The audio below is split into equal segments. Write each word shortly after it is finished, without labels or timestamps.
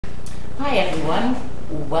Hi everyone,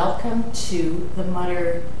 welcome to the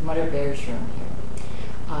Mother Bear's room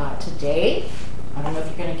here. Today, I don't know if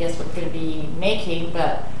you're going to guess what we're going to be making,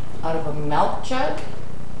 but out of a milk jug,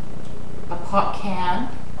 a pop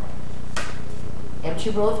can,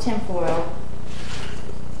 empty roll of tin foil,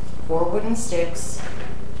 4 wooden sticks,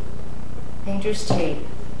 painter's tape,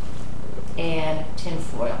 and tin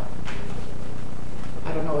foil.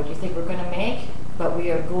 I don't know what you think we're going to make, but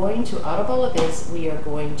we are going to, out of all of this, we are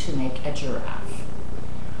going to make a giraffe.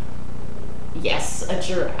 Yes, a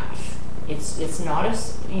giraffe. It's not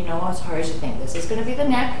as, as hard as you think. This is going to be the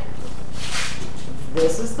neck,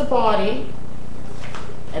 this is the body,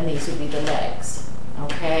 and these would be the legs,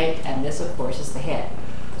 okay? And this, of course, is the head.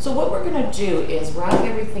 So what we're going to do is wrap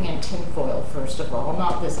everything in tin foil, first of all,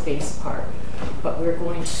 not this base part, but we're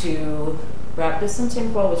going to wrap this in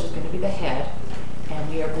tin foil, which is going to be the head, and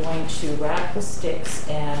we are going to wrap the sticks,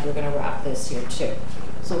 and we're going to wrap this here too.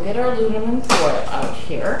 So we'll get our aluminum foil out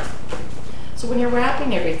here. So when you're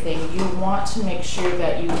wrapping everything, you want to make sure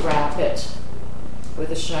that you wrap it with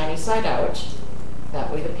the shiny side out. That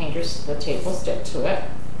way the tape will stick to it.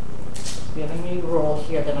 We have a new roll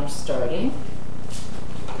here that I'm starting.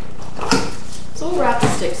 So we'll wrap the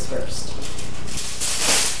sticks first.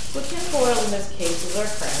 So tin foil in this case is our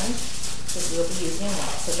friend, because we'll be using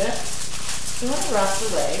lots of it. You want to wrap the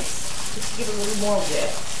legs, just to give it a little more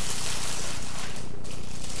width.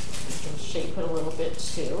 You can shape it a little bit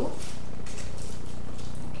too.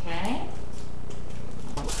 Okay.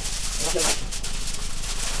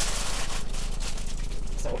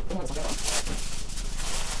 So, just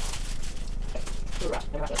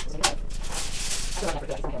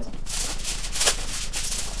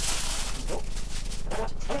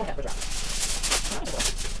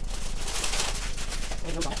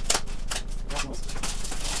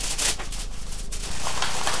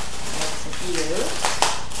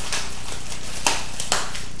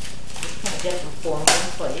kind of get them formed in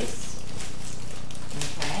place.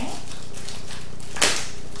 Okay.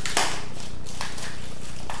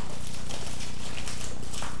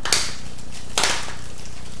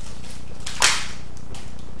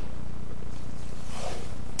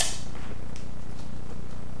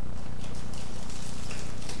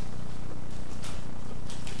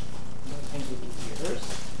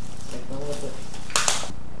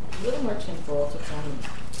 A little more tin foil to form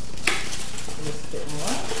this bit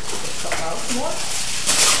more, just cut out more.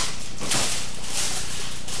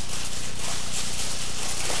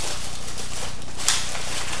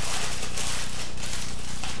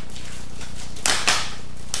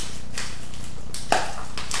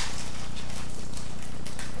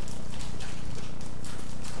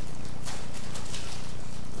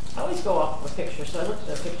 I always go off of a picture, so I looked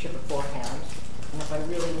at a picture beforehand, and if I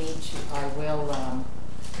really need to, I will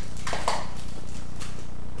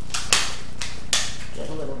get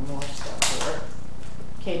a little more stuff here.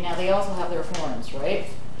 Okay, now they also have their horns, right?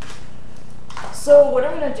 So what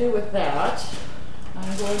I'm going to do with that,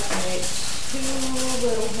 I'm going to make 2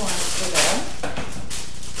 little horns for them.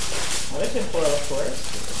 Another tin foil, of course.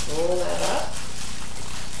 Just roll that up.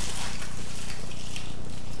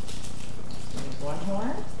 There's 1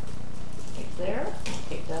 horn. Right there.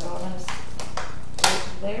 Take that on as right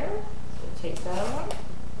there. So take that on.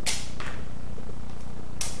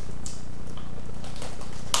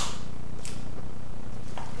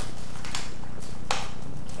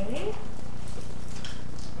 Okay.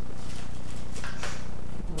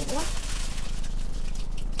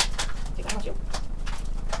 Take that on too.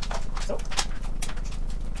 So.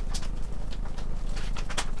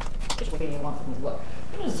 Which way you want them to look.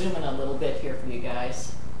 I'm going to zoom in a little bit here for you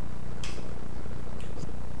guys.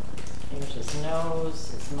 Here's his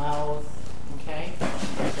nose, his mouth, okay?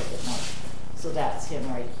 So that's him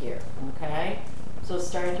right here, okay? So it's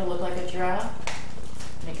starting to look like a giraffe.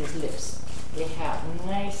 Make his lips. They have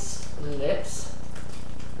nice lips,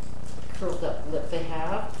 curled up lip they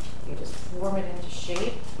have. You just form it into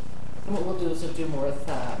shape. And what we'll do is we'll do more with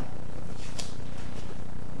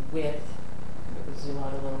zoom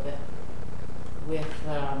out a little bit, with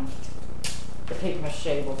the paper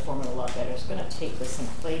mache will form it a lot better. Just going to take this in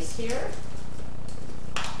place here.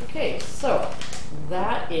 Okay, so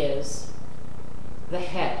that is the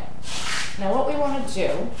head. Now what we want to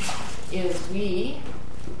do is we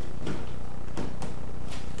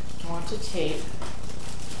want to tape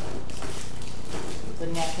the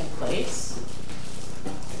neck in place.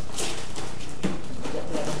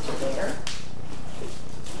 Get that into there.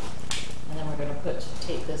 And then we're going to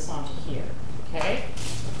tape this onto here. Okay?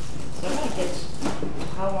 So I'm going to get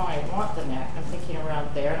how long I want the neck. I'm thinking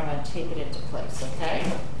around there, and I'm going to tape it into place,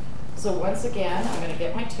 okay? So once again, I'm going to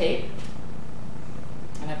get my tape,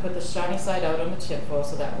 and I'm put the shiny side out on the tinfoil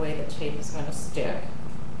so that way the tape is going to stick.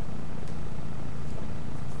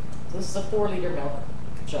 This is a 4-liter milk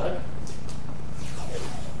jug.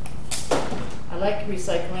 I like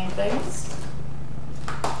recycling things.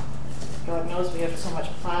 God knows we have so much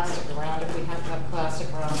plastic around. If we have to have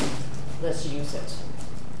plastic around, let's use it.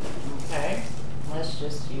 Okay, let's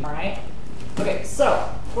just use it. All right. Okay, so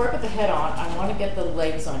before I put the head on, I want to get the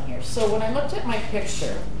legs on here. So when I looked at my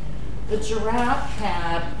picture, the giraffe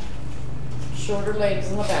had shorter legs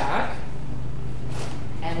in the back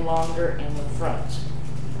and longer in the front.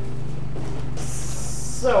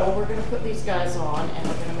 So we're going to put these guys on and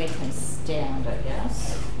we're going to make them stand, I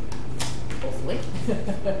guess. Hopefully.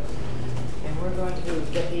 And we're going to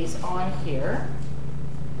get these on here.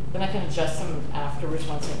 Then I can adjust them afterwards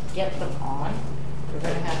once I get them on. We're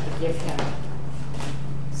going to have to give him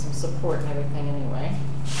some support and everything anyway.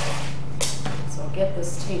 So I'll get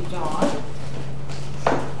this taped on.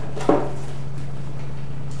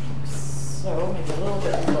 So maybe a little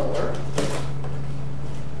bit lower.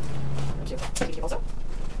 Take your balls out.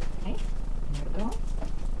 Okay. There we go.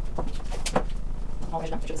 All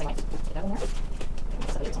measured up, which is the same height. Get that one there.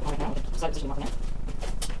 Set it on now. Side position mark in there.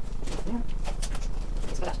 There.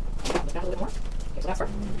 Okay, so that. Lift back a little bit more. Okay, so that's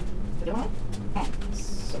first. Put the other one on.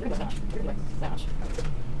 So we're going to go that much. We're going to do that much.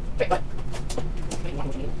 Okay, but maybe one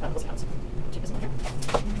more we need. We'll see how it's. Take this one here.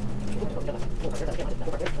 We'll go together. We'll work there.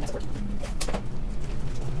 That'll work there. The next word.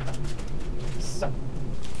 So.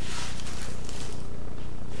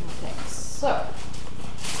 Okay, so.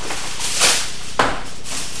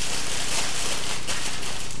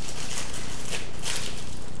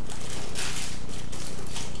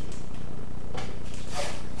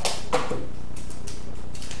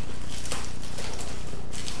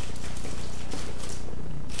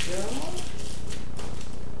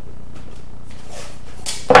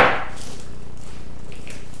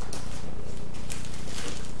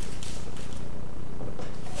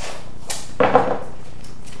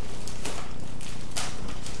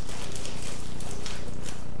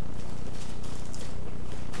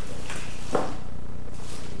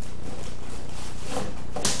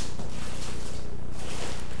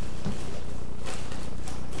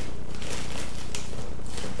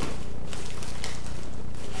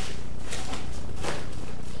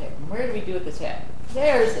 Where do we do with his head?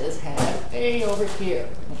 There's his head, way over here.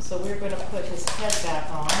 So we're going to put his head back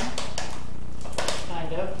on,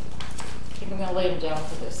 kind of. I think I'm going to lay him down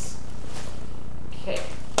for this. Okay,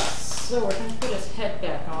 so we're going to put his head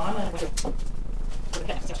back on, and we're going to put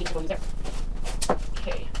the head next there.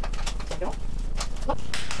 Okay, there we go.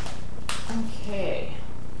 Okay.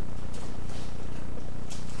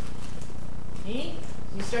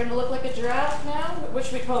 He's starting to look like a giraffe now. What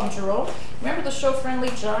should we call him, Jerome? Remember the show Friendly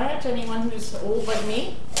Giant? Anyone who's old like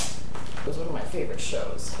me? It was one of my favorite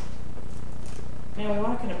shows. And we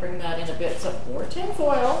want to kind of bring that in a bit. So more tin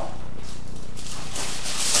foil.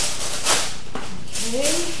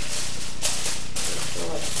 Okay. Go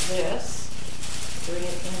like this. Bring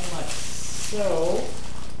it in like so.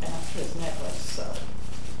 And up to his neck like so.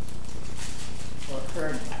 Or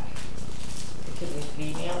her neck. It could be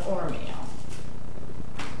female or male.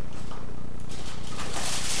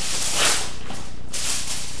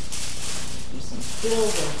 Build in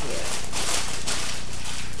here.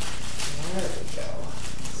 There we go.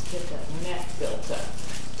 Let's get that neck built up.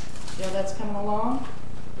 See how that's coming along?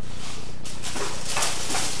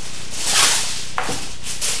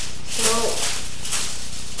 So,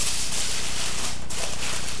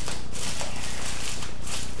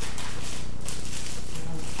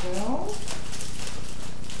 there we go.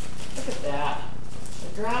 Look at that.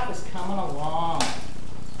 The giraffe is coming along.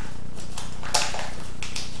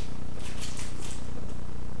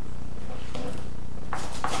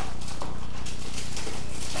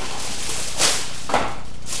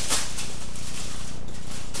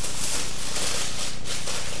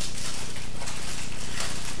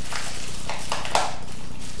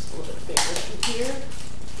 Here,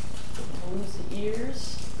 lose the ears.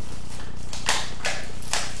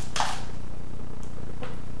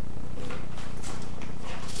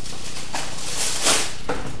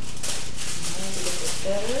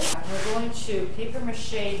 We're going to paper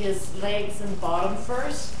mache his legs and bottom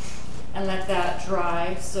first and let that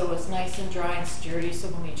dry so it's nice and dry and sturdy, so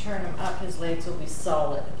when we turn him up his legs will be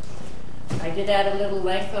solid. I did add a little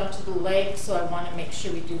length onto the leg, so I want to make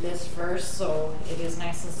sure we do this first so it is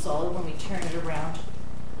nice and solid when we turn it around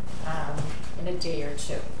in a day or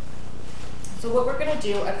two. So what we're going to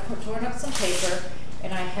do, I've torn up some paper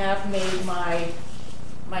and I have made my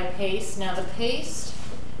paste. Now the paste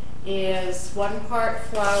is 1 part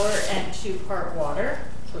flour and 2 part water,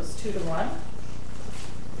 so it's 2 to 1.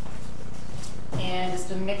 and it's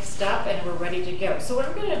been mixed up and we're ready to go. So what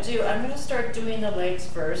I'm going to do, I'm going to start doing the legs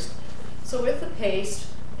first. So with the paste,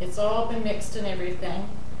 it's all been mixed and everything.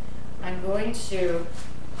 I'm going to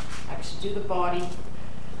actually do the body.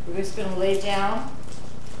 We're just going to lay down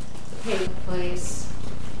the paste in place.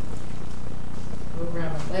 Go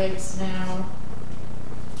around the legs now.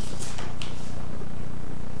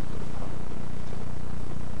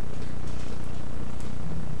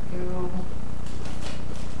 Go.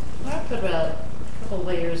 I'll put a couple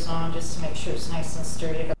layers on just to make sure it's nice and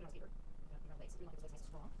sturdy.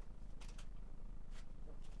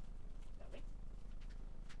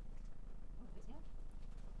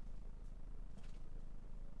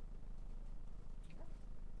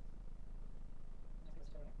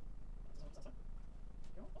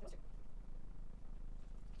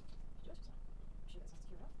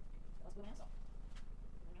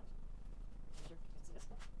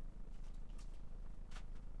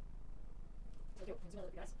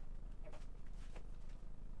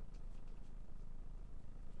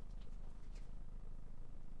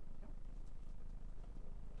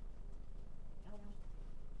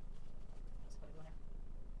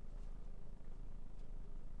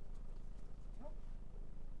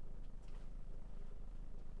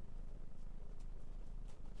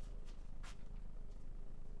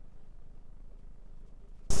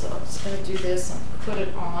 So I'm just going to do this and put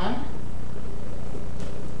it on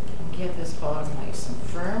and get this bottom nice and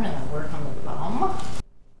firm, and then work on the bum.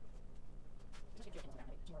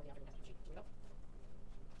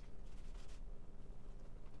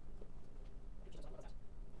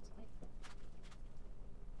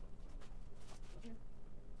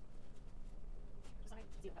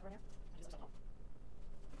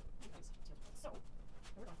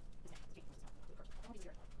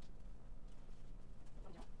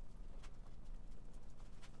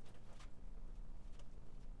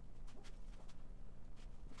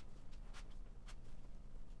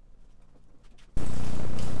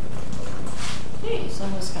 Okay, so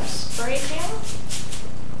I'm just going to spray him.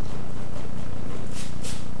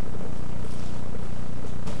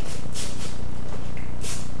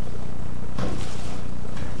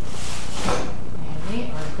 And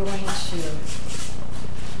we are going to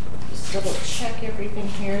just double check everything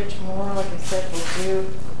here. Tomorrow, like I said, we'll do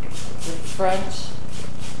the front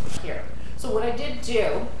here. So what I did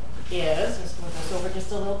do is, let's move this over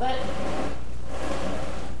just a little bit.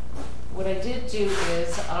 What I did do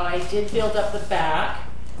is I did build up the back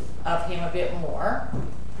of him a bit more.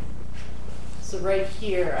 So right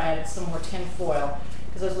here I added some more tin foil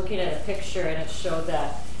because I was looking at a picture and it showed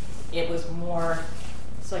that it was more,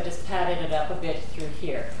 so I just patted it up a bit through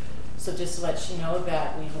here. So just to let you know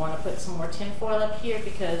that we want to put some more tin foil up here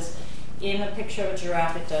because in the picture of a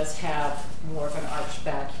giraffe it does have more of an arch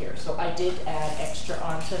back here. So I did add extra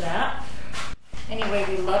onto that. Anyway,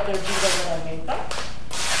 we love their Vita when I made them.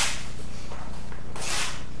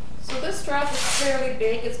 So this strap is fairly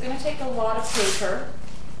big. It's going to take a lot of paper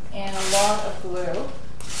and a lot of glue,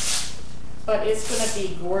 but it's going to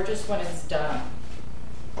be gorgeous when it's done.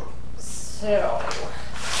 So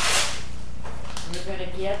we're going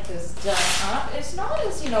to get this done up. It's not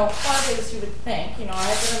as, hard as you would think.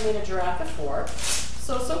 I've never made a giraffe before.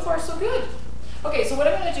 So far so good. Okay, so what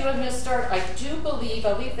I'm going to do, I'm going to start, I do believe,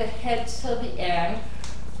 I'll leave the head till the end.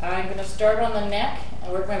 I'm going to start on the neck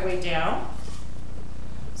and work my way down.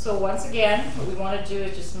 So once again, what we want to do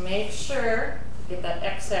is just make sure, get that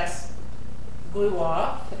excess glue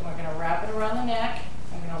off, and we're going to wrap it around the neck,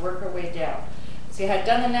 and we're going to work our way down. See, I had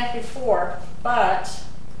done the neck before, but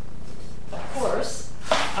of course,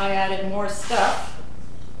 I added more stuff,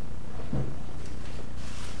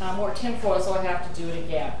 more tin foil, so I have to do it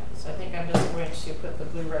again. So I think I'm just going to put the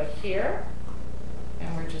glue right here,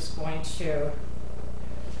 and we're just going to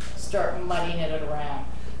start mudding it around.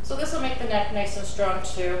 So this will make the neck nice and strong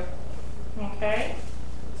too, okay?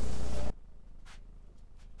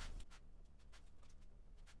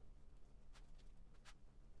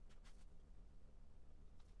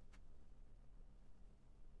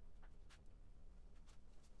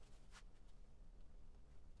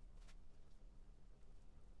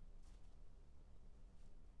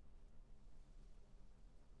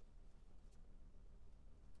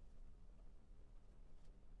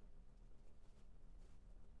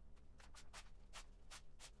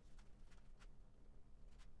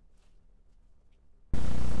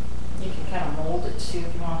 Too,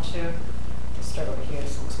 if you want to. We'll start over here.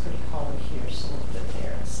 This looks pretty hollow here, so we'll put it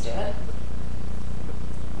there instead.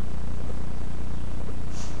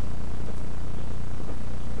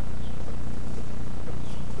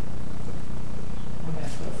 I'm going to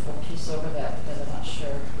put a full piece over that because I'm not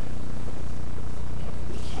sure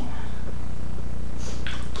if we can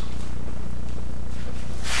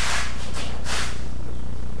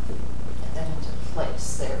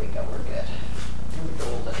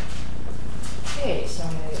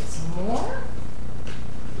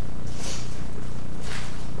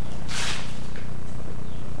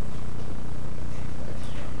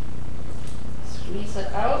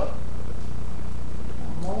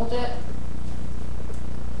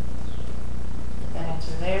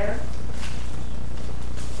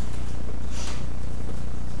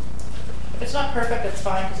it's not perfect, it's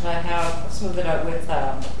fine because I have smoothed it out with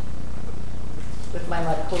my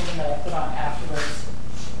mud coating that I put on afterwards.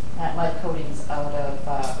 That mud coating's out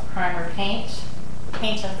of primer paint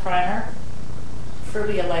and primer,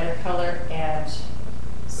 preferably a lighter color, and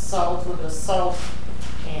salt, a little bit of salt,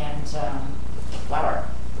 and flour.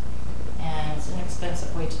 And it's an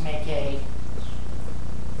inexpensive way to make a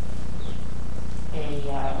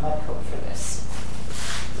mud coat for this.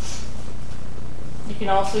 You can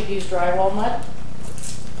also use drywall mud.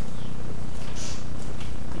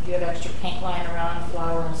 If you have extra paint lying around,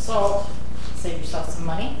 flour and salt, save yourself some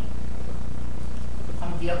money.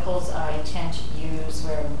 On vehicles, I tend to use,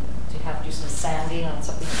 where to have to do some sanding on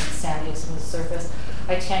something that needs sanding, smooth surface,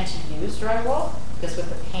 I tend to use drywall, because with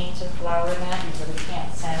the paint and flour in that, you really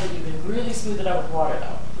can't sand it. You can really smooth it out with water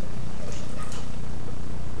though.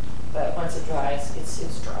 But once it dries,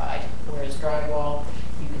 it's dried. Whereas drywall,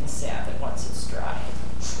 you can sand it once it's dry.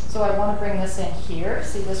 So I want to bring this in here.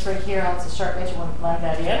 See this right here, how it's a sharp edge, you want to blend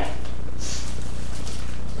that in.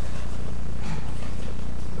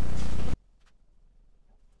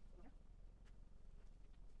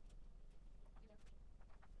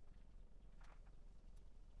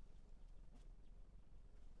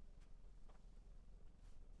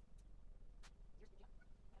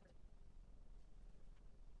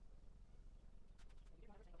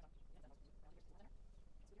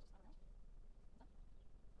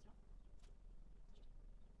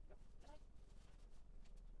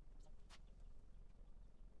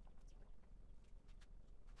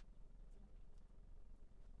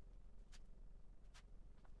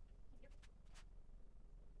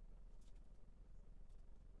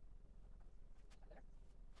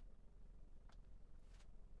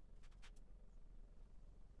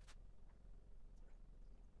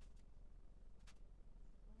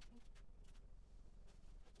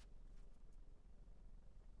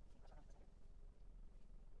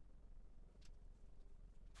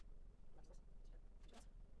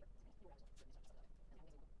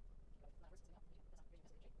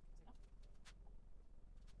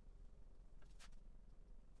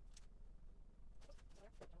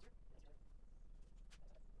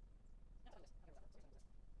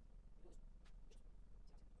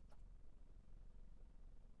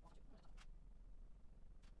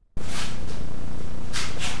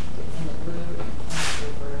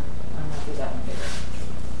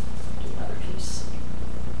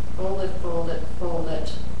 Fold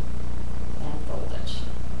it, and fold it.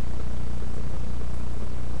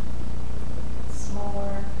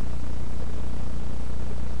 Smaller.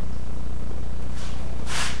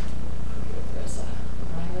 There's an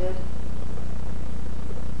eyelid.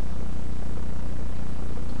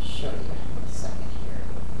 I'll show you in a second here.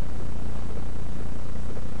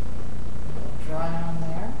 A little dry on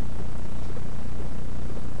there.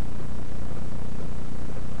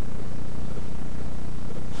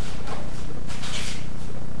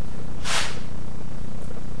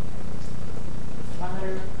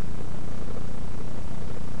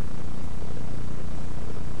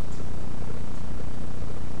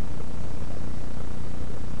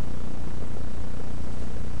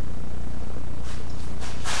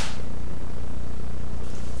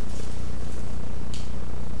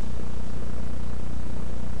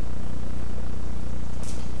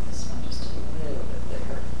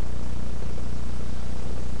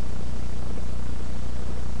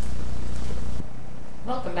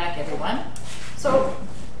 Welcome back, everyone. So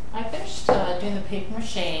I finished doing the paper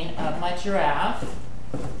mache of my giraffe.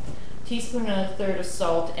 Teaspoon and a third of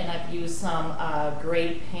salt, and I've used some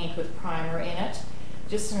gray paint with primer in it,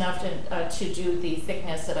 just enough to do the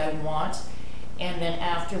thickness that I want. And then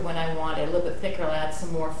after, when I want it a little bit thicker, I'll add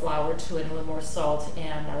some more flour to it and a little more salt,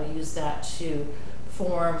 and I'll use that to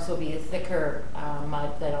form, so it'll be a thicker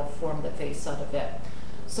mud that'll form the face out of it.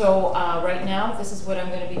 So right now, this is what I'm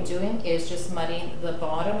going to be doing, is just mudding the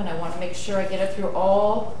bottom, and I want to make sure I get it through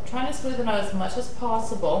all, trying to smooth it out as much as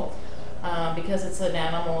possible, because it's an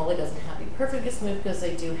animal. It doesn't have to be perfectly smooth because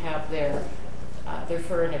they do have their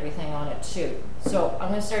fur and everything on it too. So I'm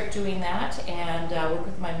going to start doing that and work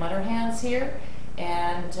with my mudder hands here,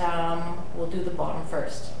 and we'll do the bottom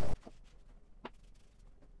first.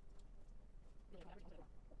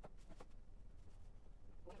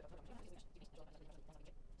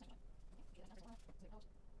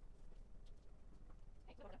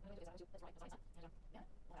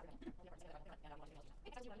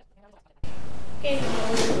 Okay,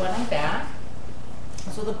 hello everyone, I'm back.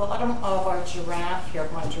 So the bottom of our giraffe here,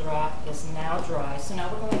 my giraffe, is now dry. So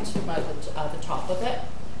now we're going to mud the top of it.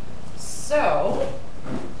 So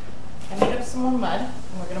I made up some more mud,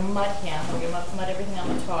 and we're going to mud him. We're going to mud everything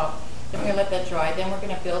on the top. Then we're gonna let that dry. Then we're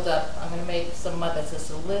gonna build up. I'm gonna make some mud that's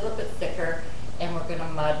just a little bit thicker, and we're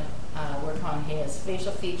gonna work on his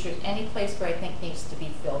facial features, any place where I think needs to be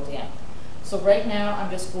filled in. So right now, I'm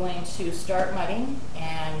just going to start mudding,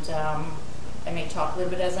 and I may talk a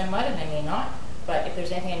little bit as I mud, and I may not. But if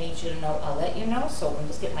there's anything I need you to know, I'll let you know. So I'm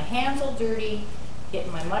just getting my hands all dirty,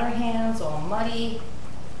 getting my mudder hands all muddy,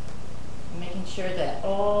 making sure that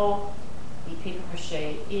all the paper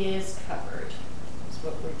mache is covered. That's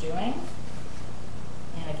what we're doing.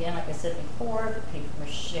 And again, like I said before, the paper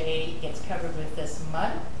mache gets covered with this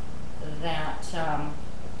mud. That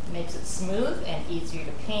makes it smooth and easier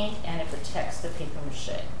to paint, and it protects the paper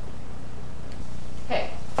mache. Okay,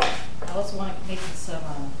 I also want to make some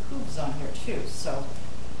hooves on here too. So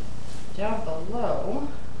down below,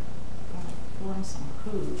 I'm going to form some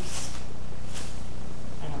hooves.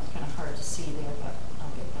 I know it's kind of hard to see there, but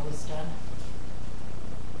I'll get those done.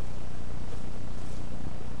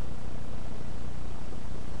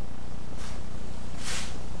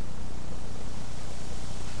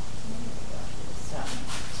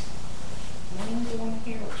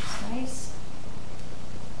 Here, which is nice.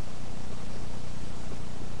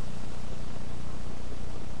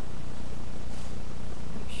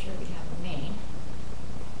 Make sure we have a mane.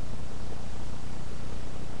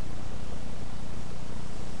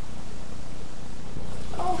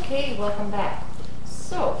 Okay, welcome back.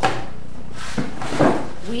 So,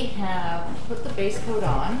 we have put the base coat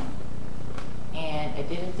on, and I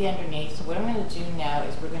did it the underneath. So what I'm going to do now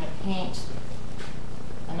is we're going to paint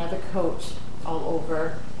another coat all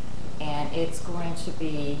over, and it's going to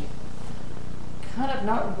be kind of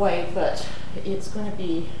not white, but it's going to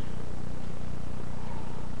be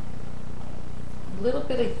a little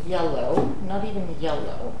bit of yellow, not even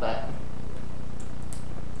yellow, but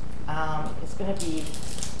it's going to be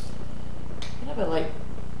kind of a light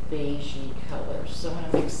beigey color. So I'm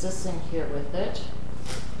going to mix this in here with it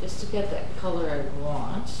just to get that color I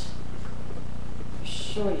want. I'll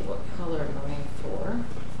show you what color I'm going for.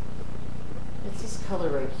 It's this color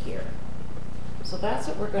right here. So that's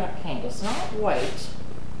what we're going to paint. It's not white,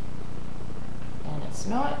 and it's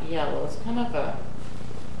not yellow. It's kind of a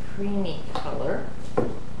creamy color,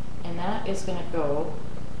 and that is going to go,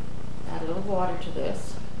 add a little water to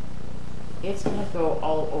this. It's going to go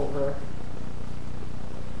all over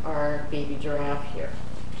our baby giraffe here.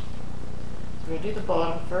 So we're going to do the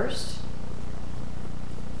bottom first,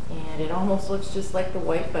 and it almost looks just like the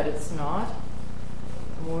white, but it's not.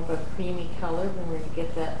 More of a creamy color. Then we're going to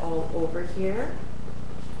get that all over here.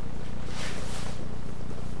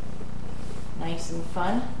 Nice and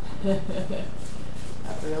fun. Not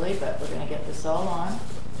really, but we're going to get this all on.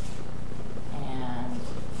 And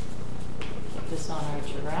put this on our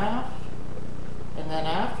giraffe. And then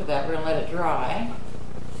after that, we're going to let it dry.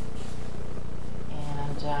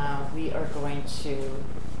 And we are going to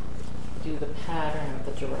do the pattern of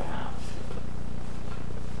the giraffe.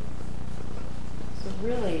 So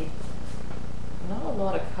really, not a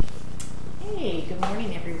lot of color. Hey, good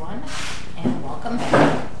morning everyone, and welcome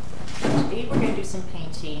back. Today we're going to do some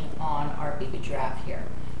painting on our baby giraffe here.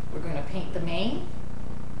 We're going to paint the mane,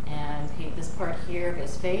 and paint this part here of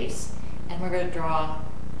his face, and we're going to draw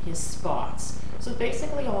his spots. So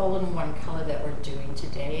basically all in one color that we're doing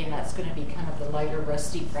today, and that's going to be kind of the lighter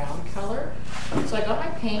rusty brown color. So I got my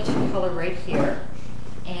paint color right here,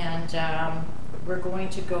 and we're going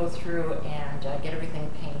to go through and get everything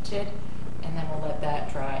painted, and then we'll let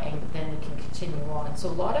that dry, and then we can continue on. So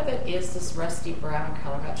a lot of it is this rusty brown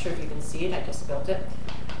color. I'm not sure if you can see it, I just built it.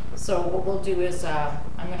 So what we'll do is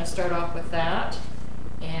I'm going to start off with that,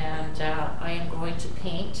 and I am going to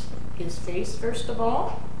paint his face first of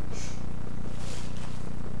all.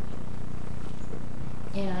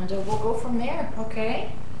 And we'll go from there,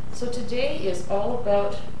 okay? So today is all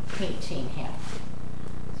about painting him.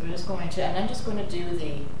 So we're just going to, and I'm just going to do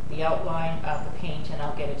the outline of the paint, and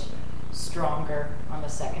I'll get it stronger on the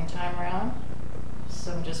second time around.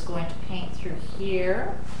 So I'm just going to paint through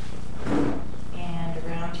here and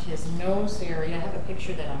around his nose area. I have a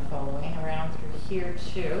picture that I'm following around through here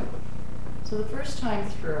too. So the first time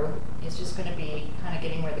through is just going to be kind of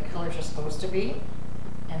getting where the colors are supposed to be,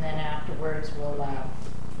 and then afterwards we'll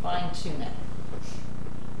fine tune it.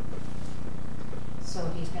 So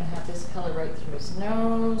he's going to have this color right through his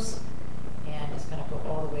nose, and it's going to go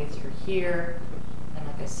all the way through here. And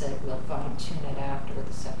like I said, we'll fine tune it after with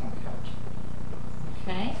the second coat.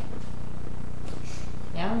 Okay?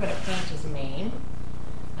 Now I'm going to paint his mane.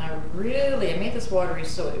 Now I made this watery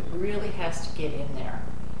so it really has to get in there,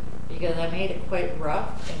 because I made it quite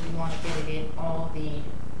rough, and we want to get it in all the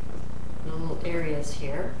little areas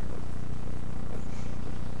here.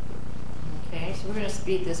 Okay, so we're going to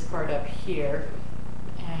speed this part up here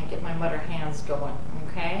and get my mutter hands going.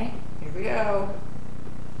 Okay, here we go.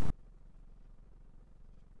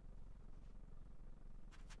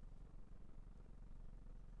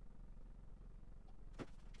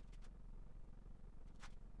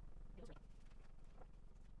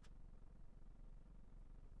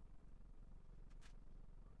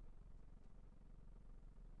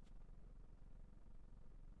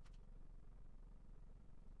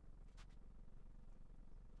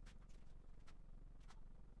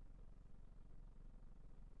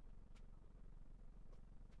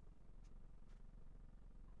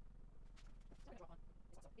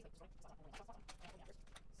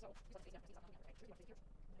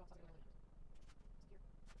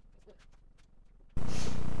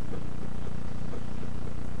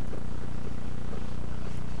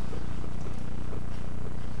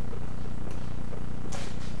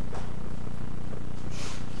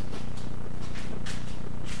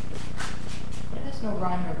 There's no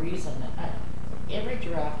rhyme or reason. Every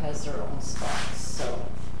giraffe has their own spots, so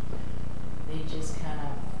they just kind of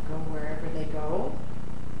go wherever they go.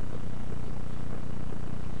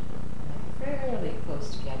 And they're fairly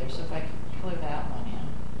close together, so if I can color that one in.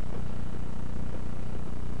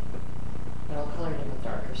 But I'll color it in with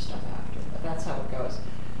darker stuff after, but that's how it goes.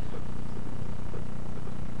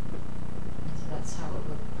 So that's how it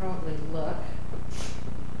would probably look.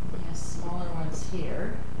 We have smaller ones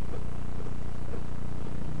here.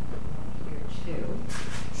 Here too.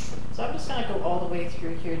 So I'm just going to go all the way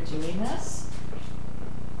through here doing this.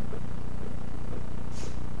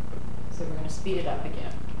 So we're going to speed it up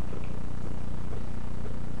again.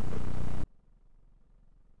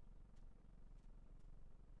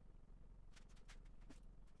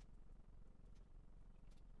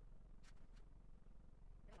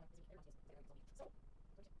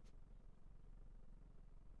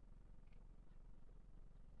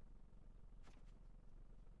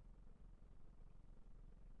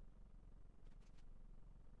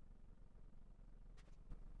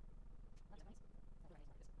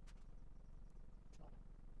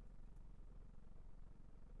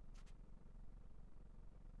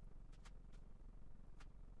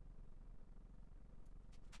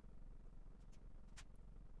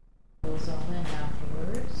 Goes all in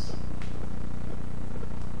afterwards.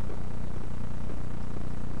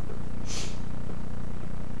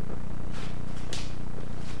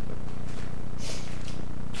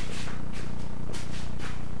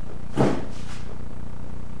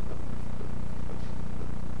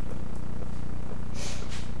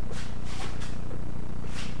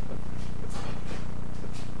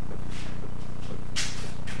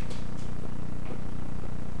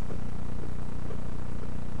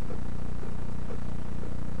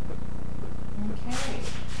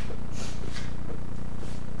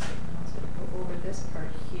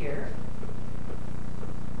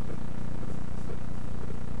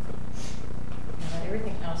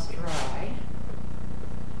 Dry,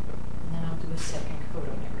 and then I'll do a second coat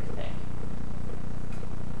on everything.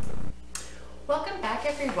 Welcome back,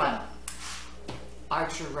 everyone. Our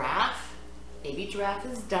giraffe, baby giraffe,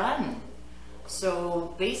 is done.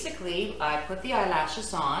 So basically, I put the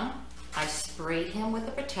eyelashes on, I sprayed him with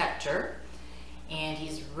a protector, and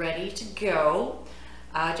he's ready to go.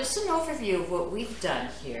 Just an overview of what we've done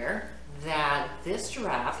here, that this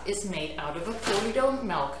giraffe is made out of a 4-liter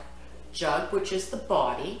milk jug, which is the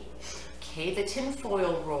body. Okay, the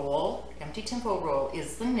tinfoil roll, empty tinfoil roll,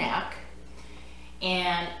 is the neck,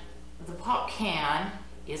 and the pop can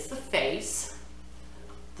is the face.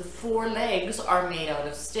 The 4 legs are made out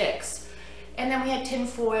of sticks, and then we had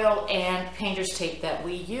tinfoil and painter's tape that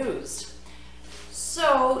we used.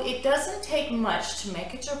 So it doesn't take much to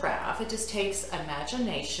make a giraffe. It just takes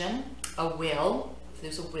imagination, a will. If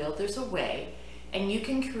there's a will, there's a way, and you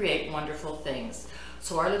can create wonderful things.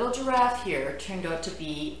 So our little giraffe here turned out to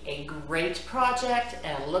be a great project,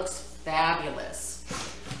 and it looks fabulous.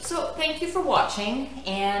 So thank you for watching,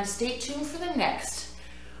 and stay tuned for the next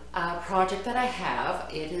project that I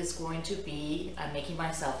have. It is going to be making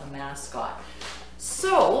myself a mascot.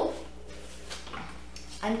 So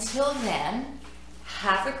until then,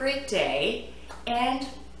 have a great day, and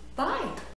bye.